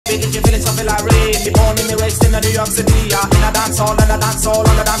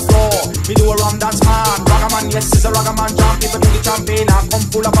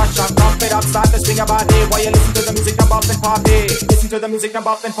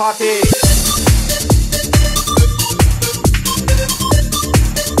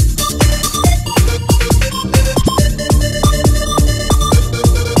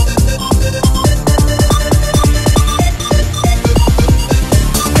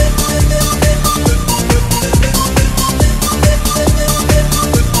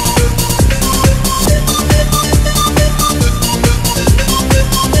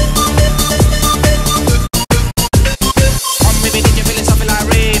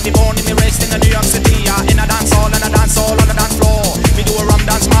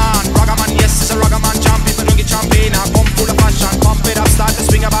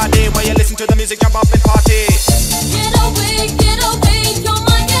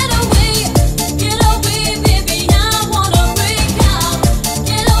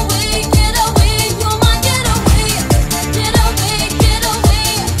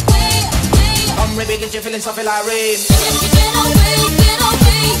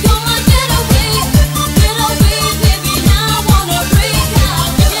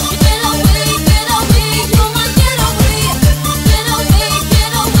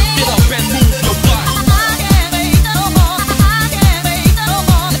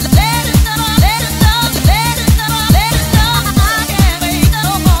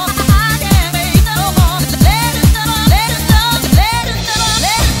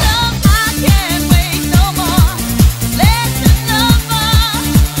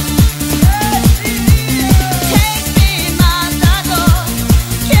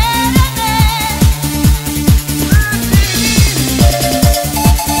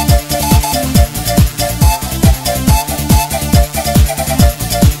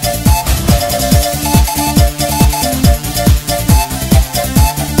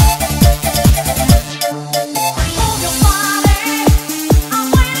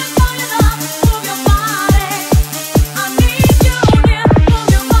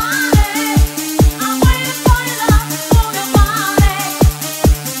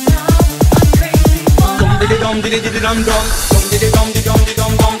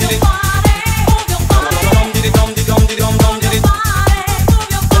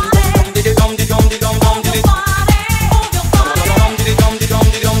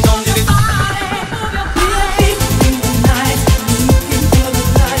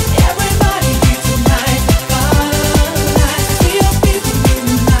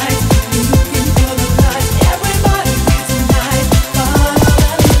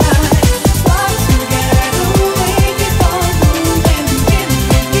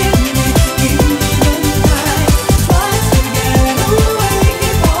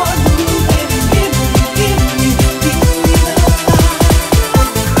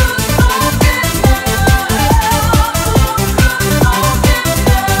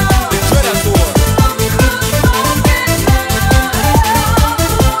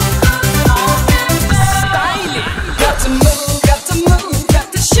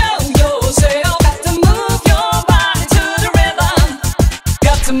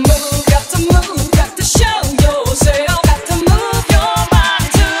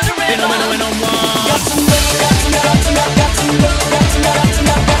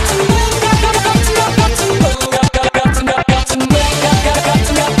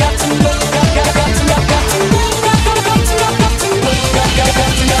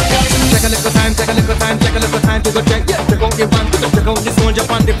Take a little time, take a little time, take a little time to go check. Check out the one, check out the soldier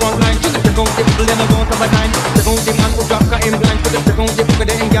on the front line. Check out the people in the road from behind. Check out the man who drop cut in blind. Check out the people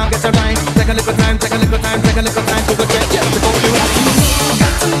that ain't young, get a rhyme. Take a little time, take a little time, take a little time to go check. Check out the one.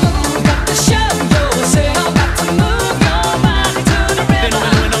 Got to move, got to show yourself. Got to move your body to the rhythm.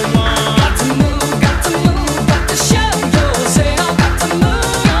 Got to move, got to move, got to show yourself. Got to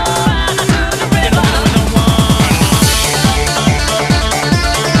move your body to the rhythm.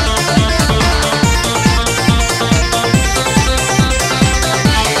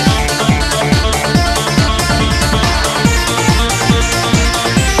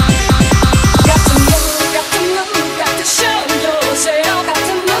 Got to move, got to move, got to show yourself.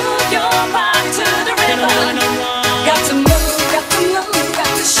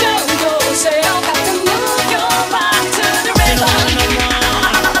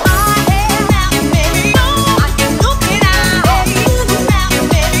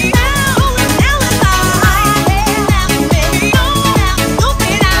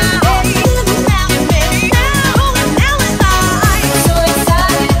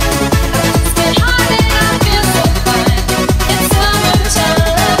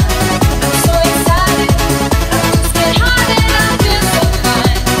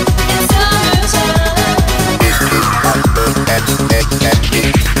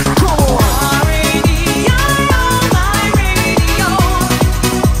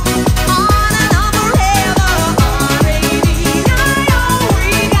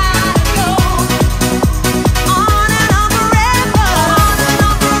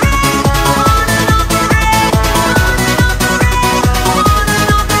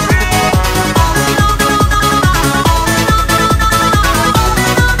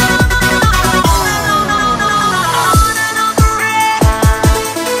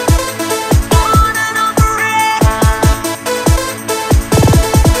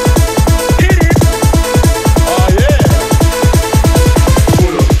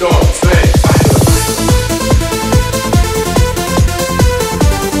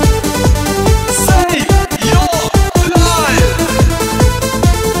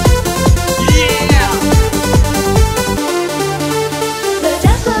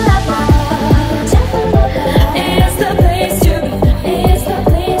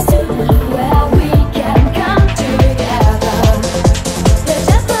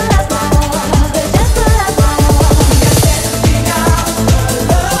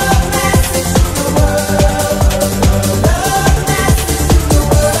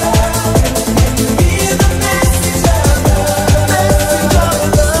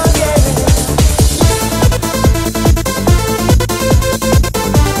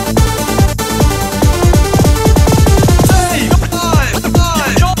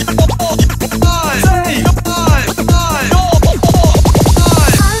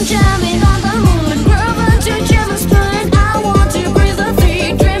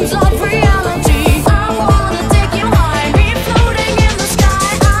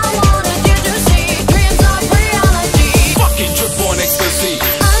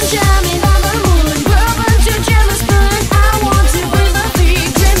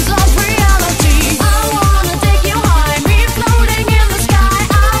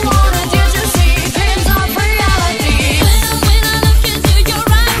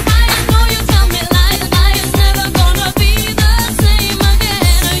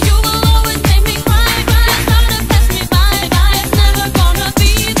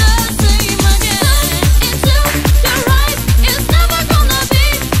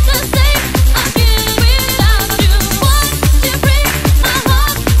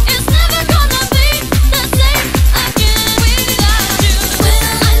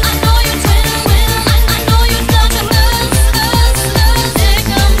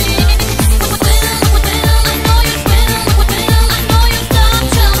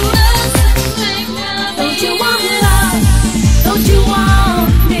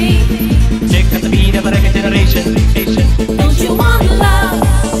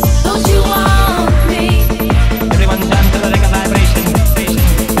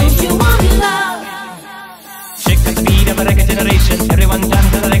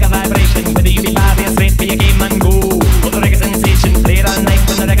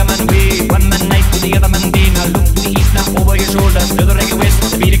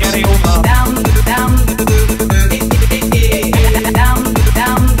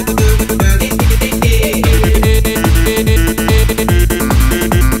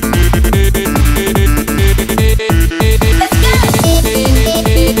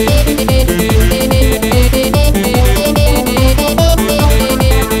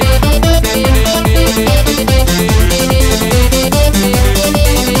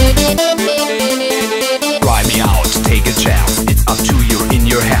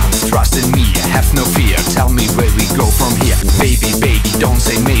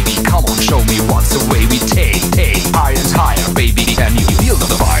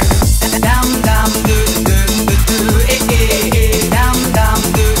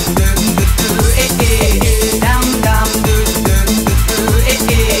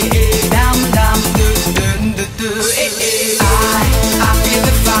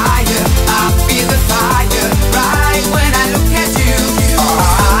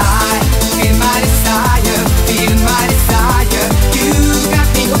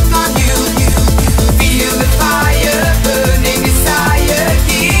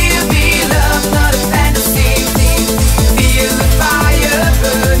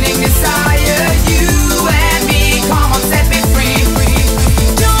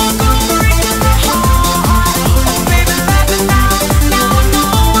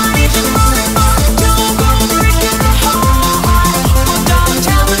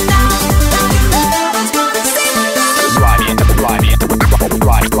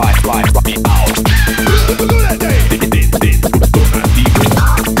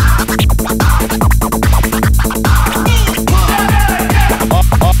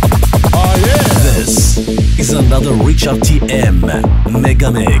 HRTM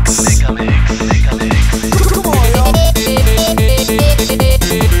Megamix.